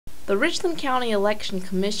The Richland County Election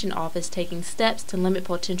Commission office taking steps to limit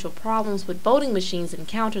potential problems with voting machines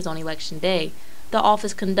encounters on Election Day. The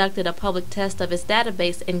office conducted a public test of its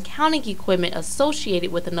database and counting equipment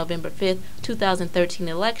associated with the November 5, 2013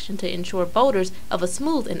 election to ensure voters of a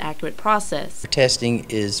smooth and accurate process. Testing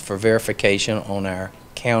is for verification on our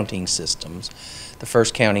counting systems. The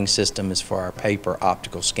first counting system is for our paper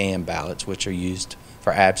optical scan ballots, which are used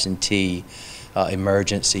for absentee,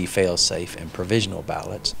 emergency, fail-safe, and provisional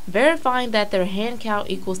ballots. Verifying that their hand count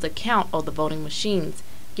equals the count of the voting machines.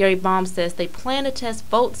 Gary Baum says they plan to test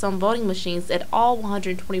votes on voting machines at all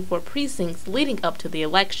 124 precincts leading up to the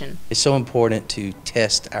election. It's so important to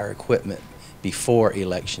test our equipment before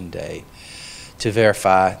Election Day to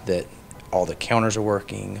verify that all the counters are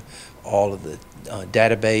working, all of the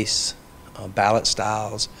database ballot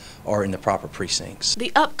styles are in the proper precincts.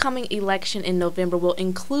 The upcoming election in November will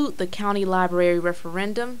include the county library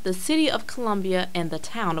referendum, the city of Columbia, and the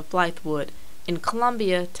town of Blythewood. In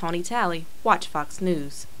Columbia, Tony Talley, Watch Fox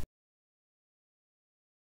News.